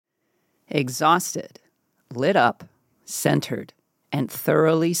Exhausted, lit up, centered, and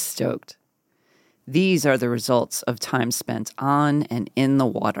thoroughly stoked. These are the results of time spent on and in the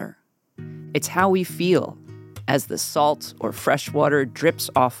water. It's how we feel as the salt or fresh water drips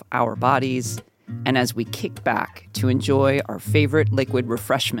off our bodies and as we kick back to enjoy our favorite liquid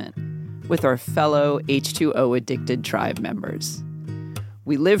refreshment with our fellow H2O-addicted tribe members.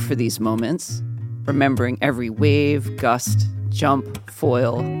 We live for these moments, remembering every wave, gust, jump,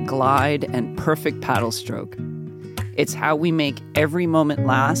 foil, glide, and perfect paddle stroke. It's how we make every moment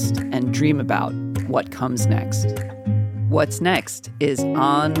last and dream about what comes next. What's next is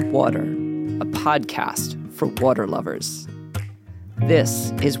On Water, a podcast for water lovers.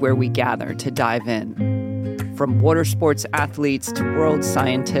 This is where we gather to dive in. From water sports athletes to world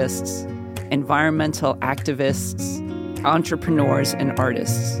scientists, environmental activists, entrepreneurs, and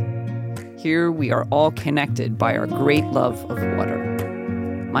artists. Here we are all connected by our great love of water.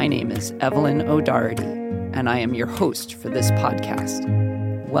 My name is Evelyn O'Doherty, and I am your host for this podcast.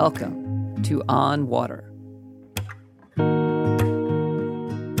 Welcome to On Water.